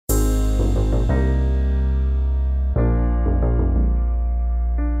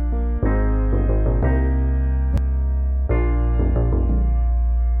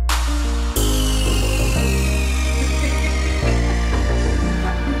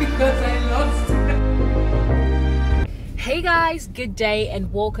Hey guys, good day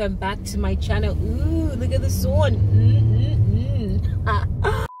and welcome back to my channel. Ooh, look at the sun.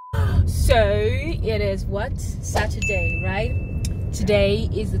 So it is what? Saturday, right? Today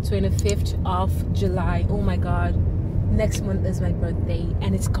is the 25th of July. Oh my god, next month is my birthday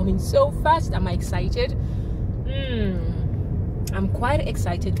and it's coming so fast. Am I excited? I'm quite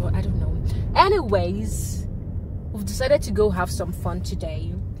excited, but I don't know. Anyways, we've decided to go have some fun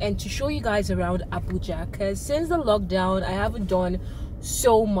today and to show you guys around Abuja, because since the lockdown I haven't done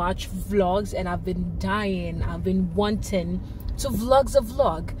so much vlogs and I've been dying. I've been wanting to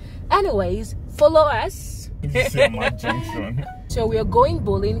vlog. Anyways, follow us. So we are going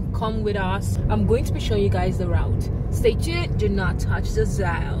bowling. Come with us. I'm going to be showing you guys the route. Stay tuned. Do not touch the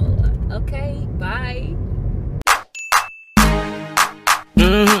dial. Okay, bye.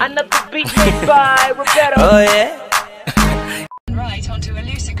 Another beat made by Roberto. Oh yeah. Right onto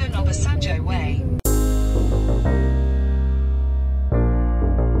Alusagun Obasanjo Way.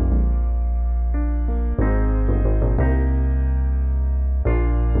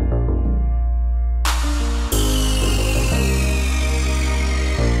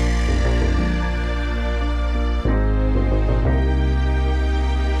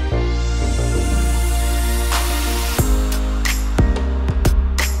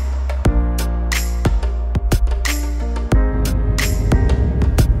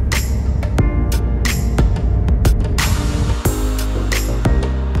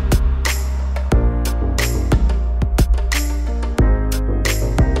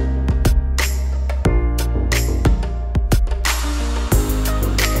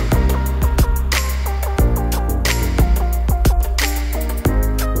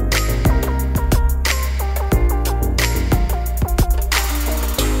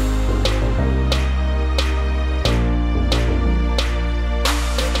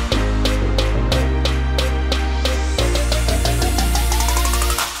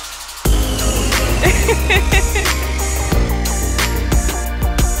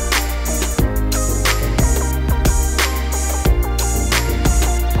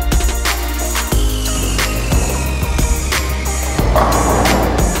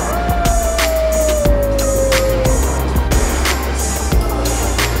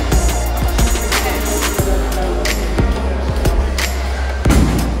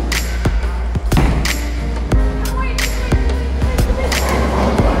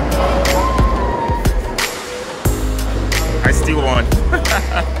 I still won. Don't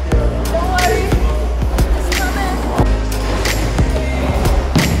worry, it's coming.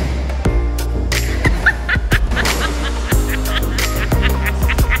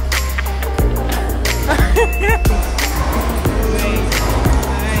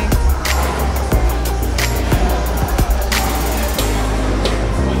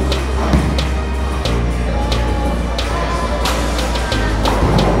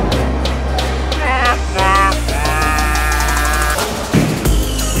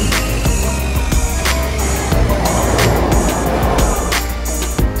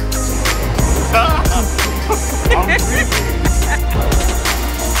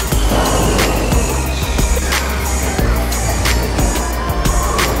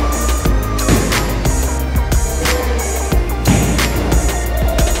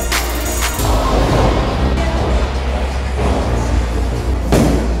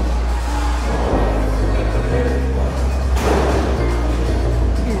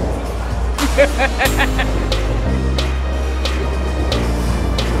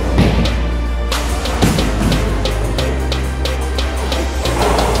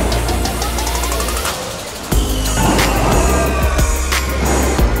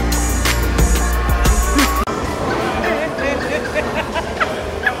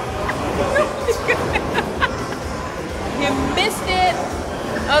 You missed it.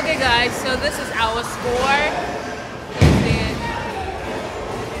 Okay guys, so this is our score.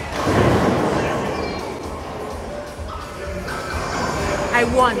 I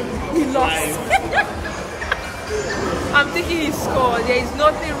won. He lost. I'm thinking he scored. There is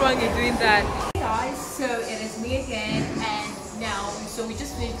nothing wrong in doing that. Hey guys, so it is me again, and now we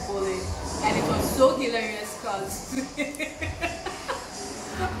just finished bowling, and it was so hilarious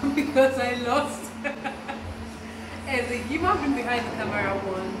because I lost. And the human being behind the camera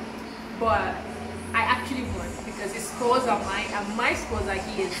won, but I actually won because his scores are mine and my scores are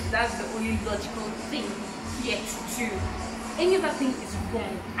his. That's the only logical thing here to do. Any other thing is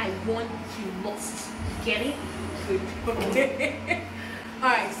wrong. I won, he lost. Get it? Good. Okay.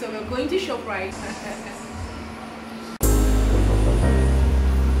 Alright, so we're going to ShopRite.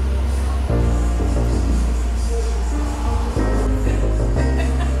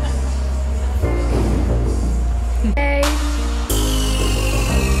 Hey.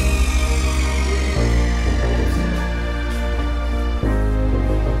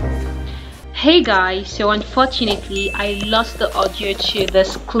 Hey guys, so unfortunately I lost the audio to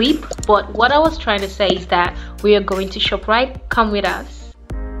this clip, but what I was trying to say is that we are going to ShopRite. Come with us.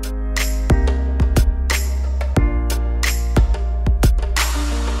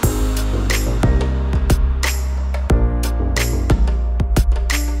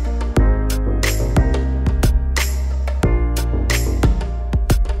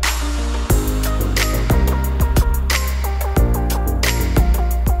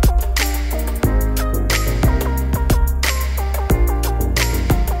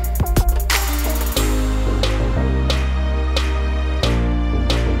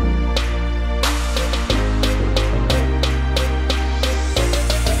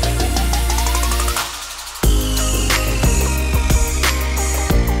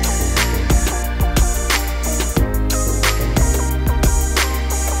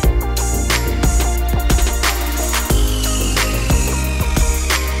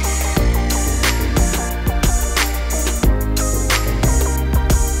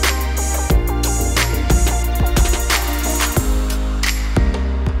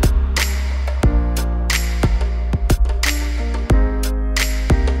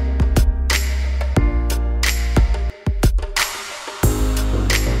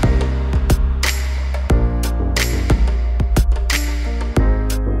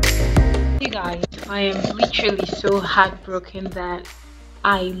 I am literally so heartbroken that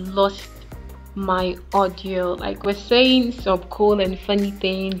I lost my audio. Like, we're saying some cool and funny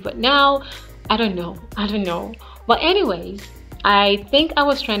things, but now I don't know. But anyways, I think I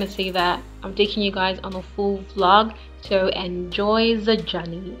was trying to say that I'm taking you guys on a full vlog, so enjoy the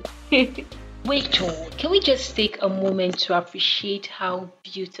journey. Wait, can we just take a moment to appreciate how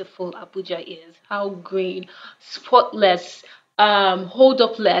beautiful Abuja is? How green, spotless, hold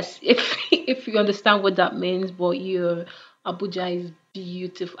up less, if you understand what that means. But Abuja is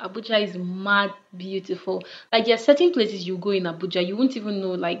beautiful. Abuja is mad beautiful. Like, there are certain places you go in Abuja, you won't even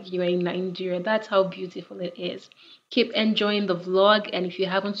know like you're in Nigeria. That's how beautiful it is. Keep enjoying the vlog, and if you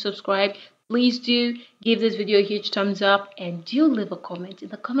haven't subscribed, please do give this video a huge thumbs up, and do leave a comment in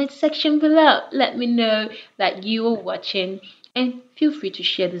the comment section below. Let me know that you are watching, and feel free to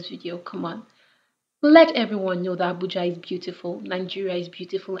share this video. Come on, let everyone know that Abuja is beautiful, Nigeria is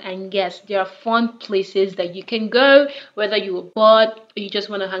beautiful, and yes, there are fun places that you can go, whether you are bored or you just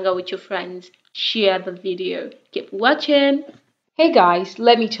want to hang out with your friends. Share the video. Keep watching. Hey guys,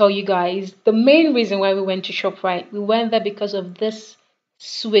 let me tell you guys, the main reason why we went to ShopRite, we went there because of this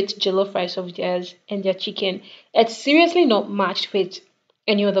sweet jollof rice of theirs and their chicken. It's seriously not matched with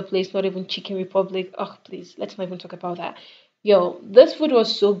any other place, not even Chicken Republic. Oh, please, let's not even talk about that. Yo, this food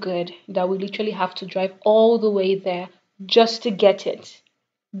was so good that we literally have to drive all the way there just to get it.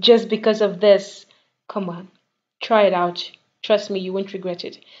 Just because of this. Come on, try it out. Trust me, you won't regret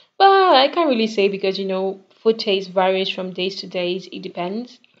it. But I can't really say because, food taste varies from days to days. It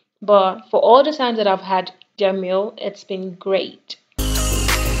depends. But for all the times that I've had their meal, it's been great.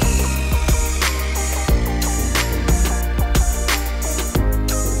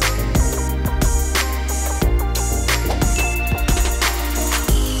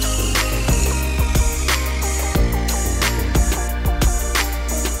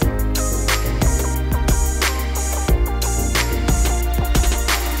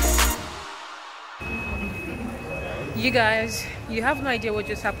 You guys, you have no idea what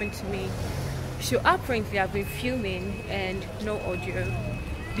just happened to me. So apparently I've been filming and no audio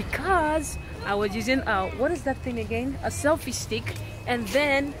because I was using what is that thing again, a selfie stick, and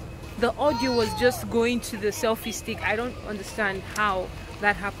then the audio was just going to the selfie stick. I don't understand how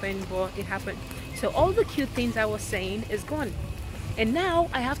that happened, but it happened. So all the cute things I was saying is gone, and now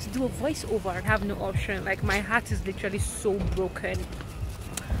I have to do a voiceover. I have no option. Like, my heart is literally so broken,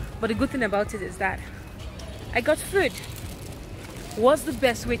 but the good thing about it is that I got food. What's the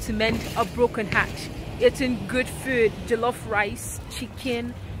best way to mend a broken heart? Eating good food, jollof rice,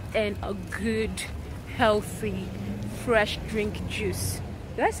 chicken, and a good, healthy, fresh drink juice.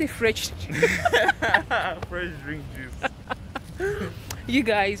 Did I say fresh? Fresh drink juice. You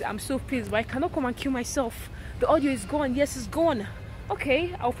guys, I'm so pissed, but I cannot come and kill myself. The audio is gone. Yes, it's gone.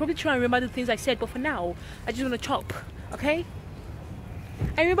 Okay, I'll probably try and remember the things I said, but for now, I just want to chop. Okay?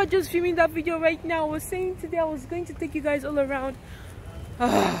 I remember just filming that video right now. I was saying today I was going to take you guys all around.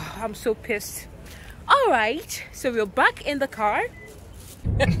 Oh, I'm so pissed. Alright, so we're back in the car.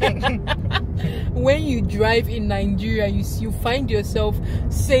 When you drive in Nigeria, you find yourself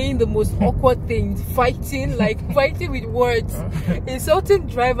saying the most awkward things, fighting with words, insulting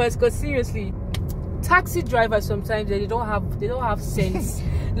drivers. Because seriously, taxi drivers sometimes they don't have sense.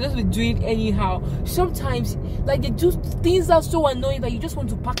 They just be doing anyhow. Sometimes, like, they do things that are so annoying that you just want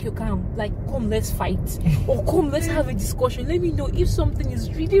to pack your car. Like, come, let's fight, or come, let's have a discussion. Let me know if something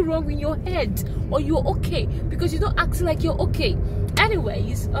is really wrong in your head or you're okay, because you're not acting like you're okay.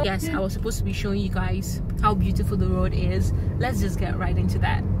 Anyways, yes, I was supposed to be showing you guys how beautiful the road is. Let's just get right into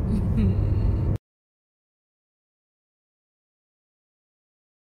that.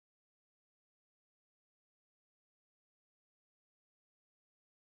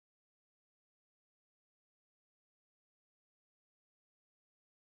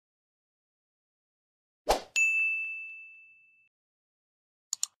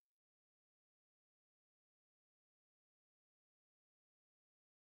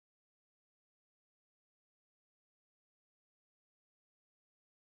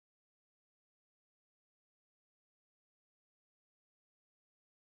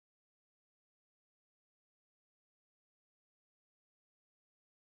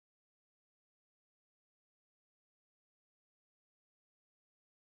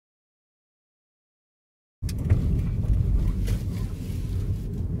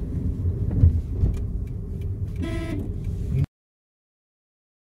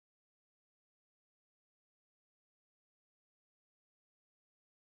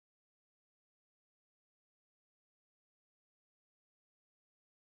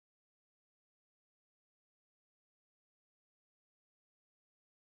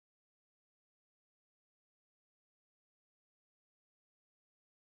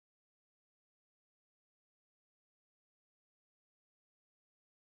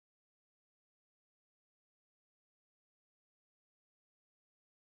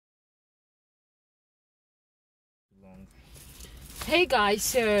 Hey guys,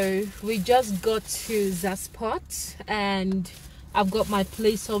 so we just got to the spot and I've got my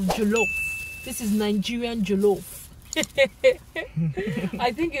place of jellof. This is Nigerian jellof.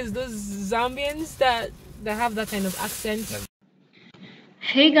 I think it's those Zambians that have that kind of accent.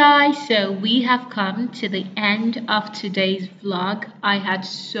 Hey guys, so we have come to the end of today's vlog. I had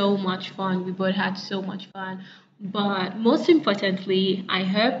so much fun. We both had so much fun. But most importantly, I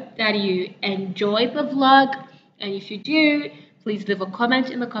hope that you enjoyed the vlog. And if you do, please leave a comment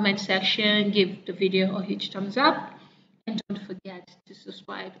in the comment section. Give the video a huge thumbs up. And don't forget to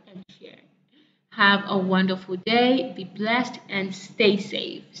subscribe and share. Have a wonderful day. Be blessed and stay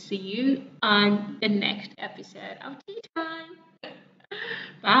safe. See you on the next episode of Tea Time.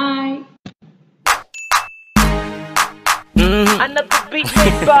 Bye. Another beat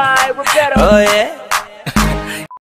made by Roberto. Oh yeah.